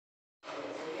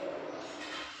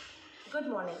Good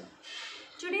morning.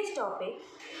 Today's topic,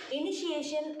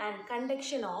 initiation and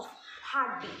conduction of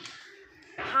heartbeat.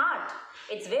 Heart,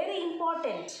 it's very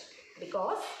important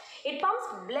because it pumps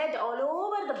blood all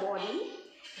over the body,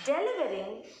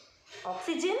 delivering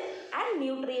oxygen and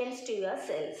nutrients to your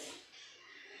cells.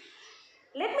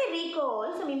 Let me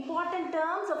recall some important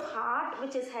terms of heart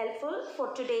which is helpful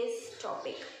for today's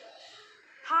topic.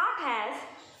 Heart has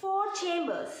 4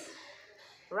 chambers: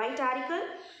 right auricle,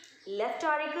 left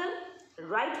auricle,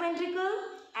 right ventricle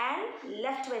and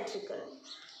left ventricle.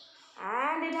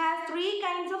 And it has 3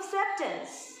 kinds of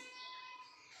septums.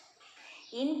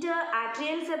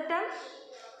 Interarterial septum.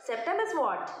 Septum is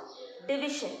what?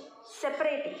 Division,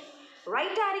 separating.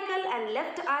 Right auricle and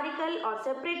left auricle are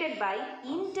separated by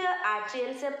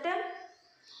interarterial septum.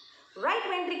 Right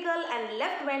ventricle and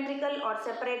left ventricle are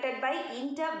separated by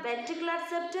interventricular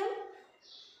septum.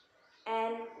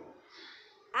 And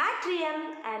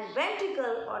atrium and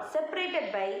ventricle are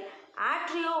separated by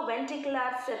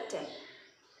atrioventricular septum.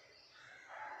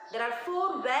 There are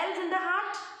 4 valves in the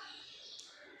heart.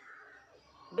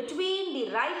 Between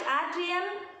the right atrium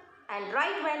and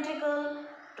right ventricle,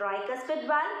 tricuspid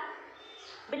valve.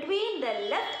 Between the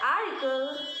left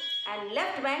auricle and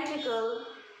left ventricle,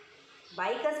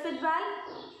 bicuspid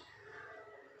valve.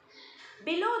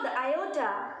 Below the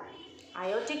aorta,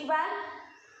 aortic valve.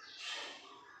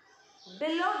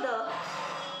 Below the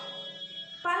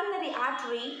pulmonary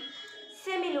artery,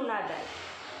 semilunar valve.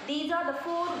 These are the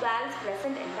 4 valves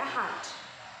present in the heart.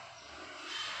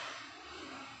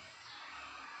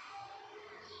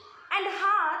 And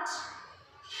heart,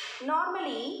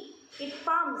 normally it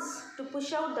pumps to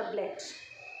push out the blood,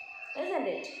 isn't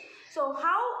it? So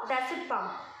how does it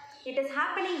pump? It is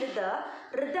happening with the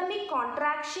rhythmic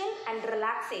contraction and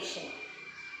relaxation.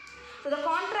 So the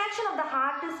contraction of the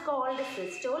heart is called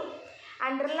systole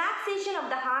and relaxation of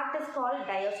the heart is called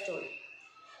diastole.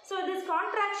 So this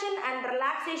contraction and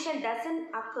relaxation doesn't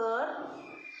occur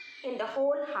in the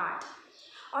whole heart.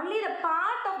 Only the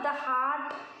part of the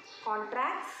heart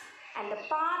contracts and the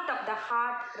part of the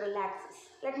heart relaxes.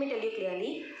 Let me tell you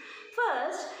clearly.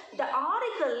 First, the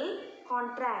auricle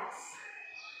contracts.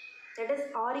 That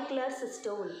is auricular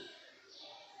systole.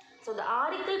 So the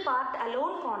auricle part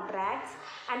alone contracts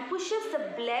and pushes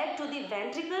the blood to the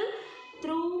ventricle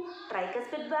through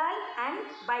tricuspid valve and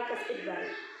bicuspid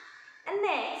valve. And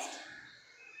next,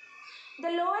 the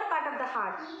lower part of the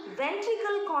heart,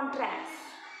 ventricle contracts.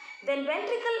 When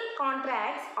ventricle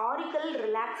contracts, auricle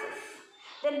relaxes.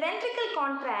 When ventricle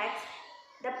contracts,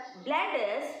 the blood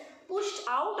is pushed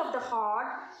out of the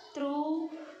heart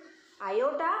through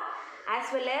aorta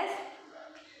as well as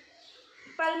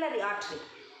pulmonary artery.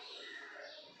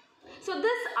 So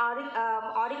this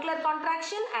auricular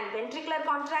contraction and ventricular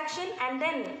contraction and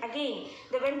then again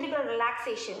the ventricular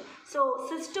relaxation. So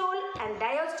systole and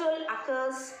diastole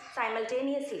occurs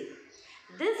simultaneously.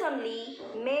 This only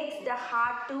makes the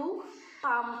heart to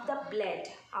pump the blood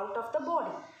out of the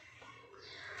body.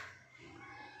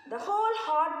 The whole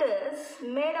heart is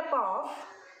made up of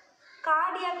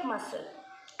cardiac muscle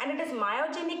and it is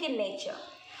myogenic in nature.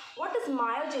 What is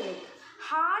myogenic?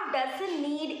 Heart doesn't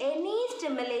need any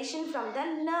stimulation from the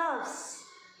nerves.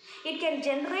 It can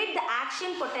generate the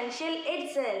action potential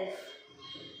itself.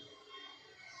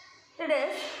 That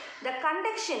is, the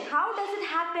conduction, how does it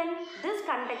happen? This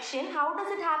conduction, how does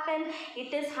it happen?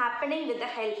 It is happening with the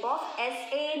help of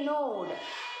SA node.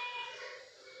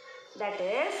 That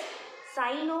is,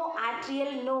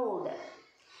 sinoatrial node.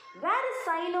 Where is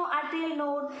sinoatrial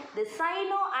node? The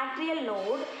sinoatrial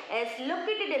node is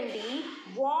located in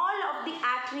the wall of the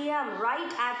atrium,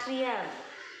 right atrium,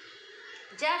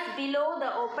 just below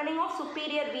the opening of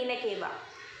superior vena cava.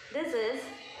 This is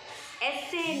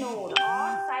SA node or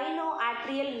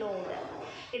sinoatrial node.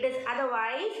 It is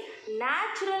otherwise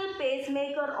natural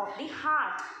pacemaker of the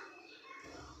heart.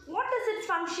 What is its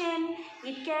function?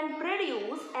 It can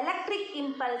produce electric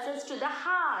impulses to the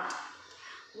heart.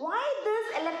 Why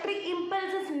this electric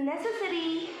impulse is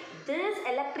necessary? This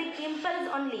electric impulse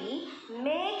only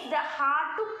makes the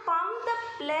heart to pump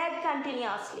the blood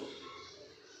continuously.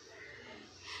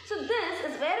 So this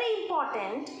is very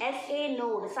important. SA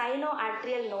node,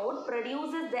 sinoatrial node,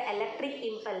 produces the electric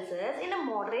impulses in a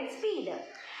moderate speed.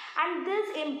 And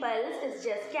this impulse is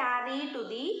just carried to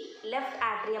the left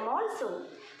atrium also.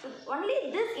 So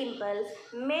only this impulse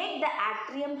makes the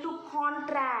atrium to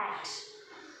contract.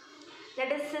 That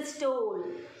is systole.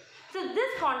 So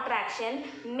this contraction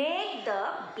makes the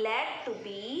blood to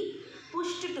be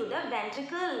pushed to the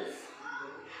ventricles.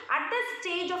 At the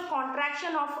stage of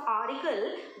contraction of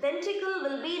auricle, ventricle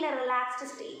will be in a relaxed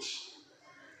stage.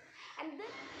 And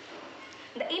then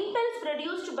The impulse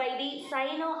produced by the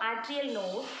sinoatrial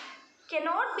node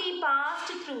cannot be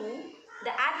passed through the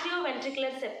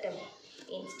atrioventricular septum.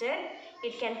 Instead,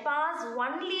 it can pass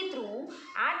only through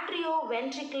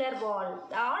atrioventricular wall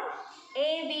or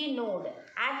AV node,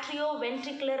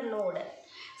 atrioventricular node.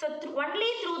 So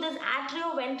only through this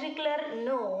atrioventricular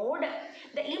node,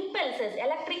 the impulses,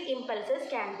 electric impulses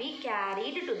can be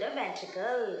carried to the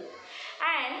ventricle.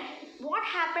 And what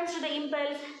happens to the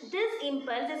impulse? This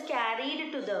impulse is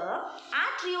carried to the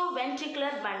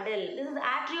atrioventricular bundle. This is the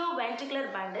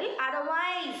atrioventricular bundle,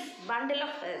 otherwise bundle of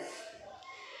His.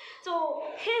 So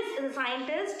His is a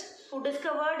scientist who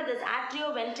discovered this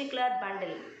atrioventricular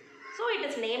bundle. So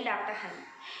it is named after him.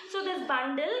 So this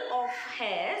bundle of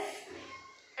His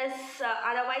is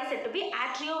otherwise said to be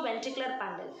atrioventricular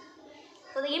bundle.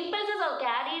 So the impulses are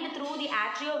carried through the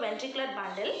atrioventricular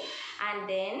bundle and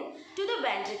then to the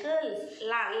ventricles,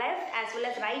 left as well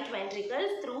as right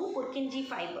ventricles through Purkinje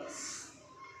fibers.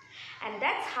 And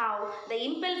that's how the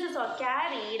impulses are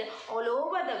carried all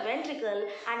over the ventricle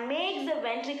and makes the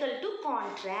ventricle to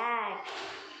contract.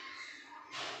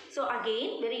 So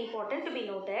again, very important to be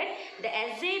noted, the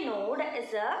SA node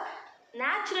is a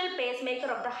natural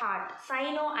pacemaker of the heart,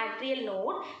 sinoatrial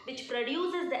node, which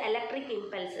produces the electric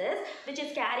impulses which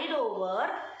is carried over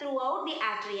throughout the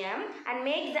atrium and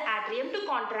makes the atrium to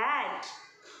contract.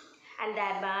 And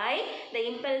thereby the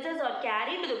impulses are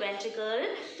carried to the ventricle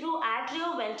through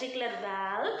atrioventricular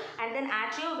valve and then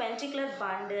atrioventricular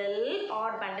bundle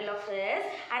or bundle of His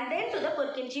and then to the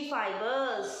Purkinje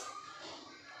fibers.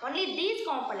 Only these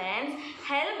components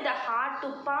help the heart to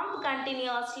pump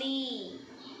continuously.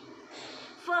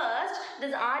 First,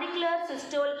 this auricular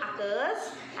systole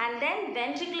occurs and then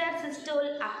ventricular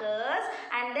systole occurs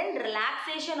and then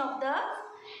relaxation of the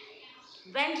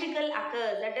ventricle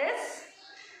occurs, that is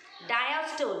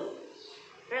diastole.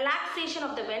 Relaxation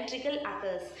of the ventricle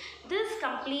occurs. This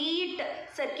complete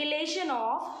circulation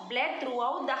of blood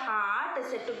throughout the heart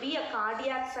is said to be a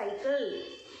cardiac cycle.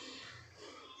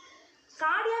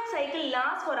 Cardiac cycle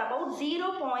lasts for about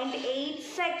 0.8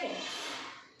 seconds.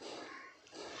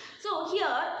 So here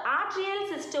arterial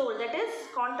systole, that is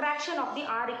contraction of the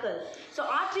auricle. So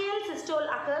arterial systole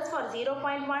occurs for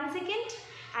 0.1 second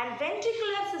and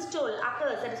ventricular systole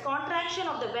occurs, that is contraction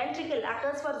of the ventricle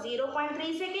occurs for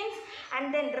 0.3 seconds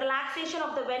and then relaxation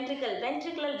of the ventricle,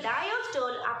 ventricular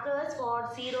diastole occurs for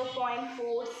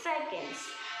 0.4 seconds.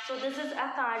 So this is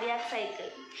a cardiac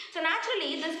cycle. So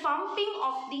naturally this pumping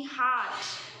of the heart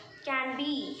can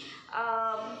be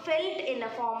felt in a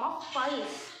form of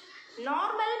pulse.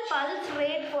 Normal pulse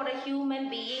rate for a human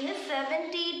being is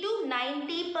 70 to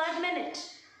 90 per minute.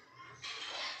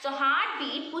 So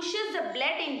heartbeat pushes the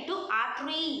blood into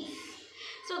arteries.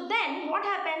 So then what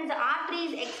happens? The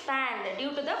arteries expand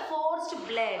due to the forced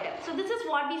blood. So this is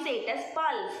what we say as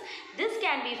pulse. This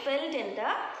can be felt in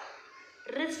the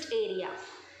wrist area.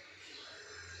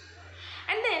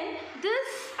 And then this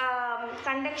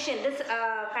conduction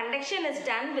is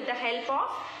done with the help of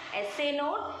SA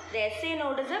node. The SA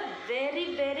node is a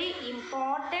very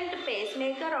important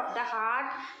pacemaker of the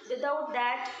heart. Without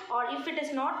that, or if it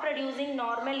is not producing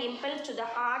normal impulse to the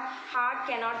heart, heart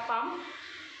cannot pump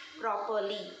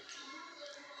properly.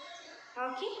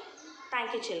 Okay,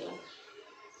 thank you children.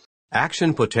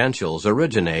 Action potentials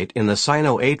originate in the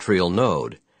sinoatrial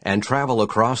node and travel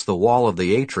across the wall of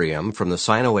the atrium from the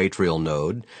sinoatrial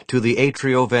node to the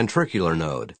atrioventricular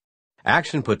node.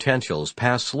 Action potentials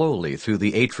pass slowly through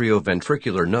the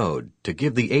atrioventricular node to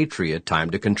give the atria time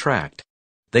to contract.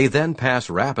 They then pass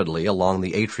rapidly along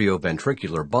the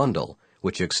atrioventricular bundle,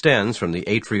 which extends from the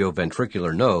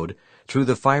atrioventricular node through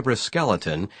the fibrous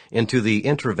skeleton into the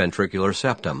interventricular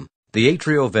septum. The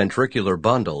atrioventricular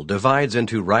bundle divides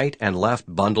into right and left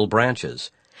bundle branches,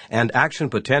 and action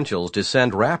potentials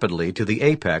descend rapidly to the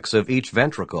apex of each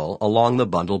ventricle along the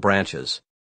bundle branches.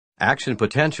 Action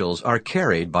potentials are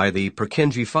carried by the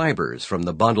Purkinje fibers from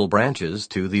the bundle branches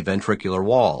to the ventricular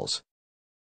walls.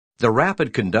 The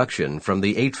rapid conduction from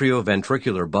the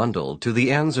atrioventricular bundle to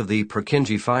the ends of the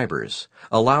Purkinje fibers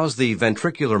allows the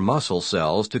ventricular muscle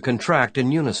cells to contract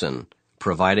in unison,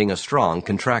 providing a strong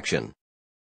contraction.